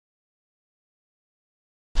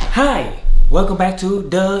Hi, welcome back to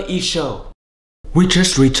The E-Show. We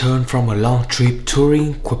just returned from a long trip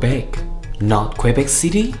touring Quebec, not Quebec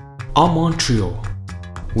City or Montreal.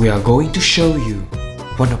 We are going to show you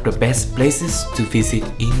one of the best places to visit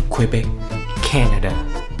in Quebec, Canada.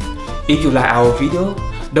 If you like our video,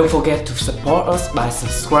 don't forget to support us by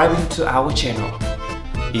subscribing to our channel.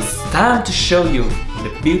 It's time to show you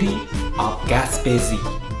the beauty of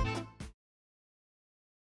Gaspésie.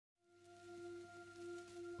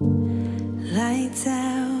 Lights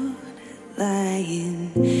out,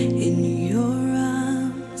 lying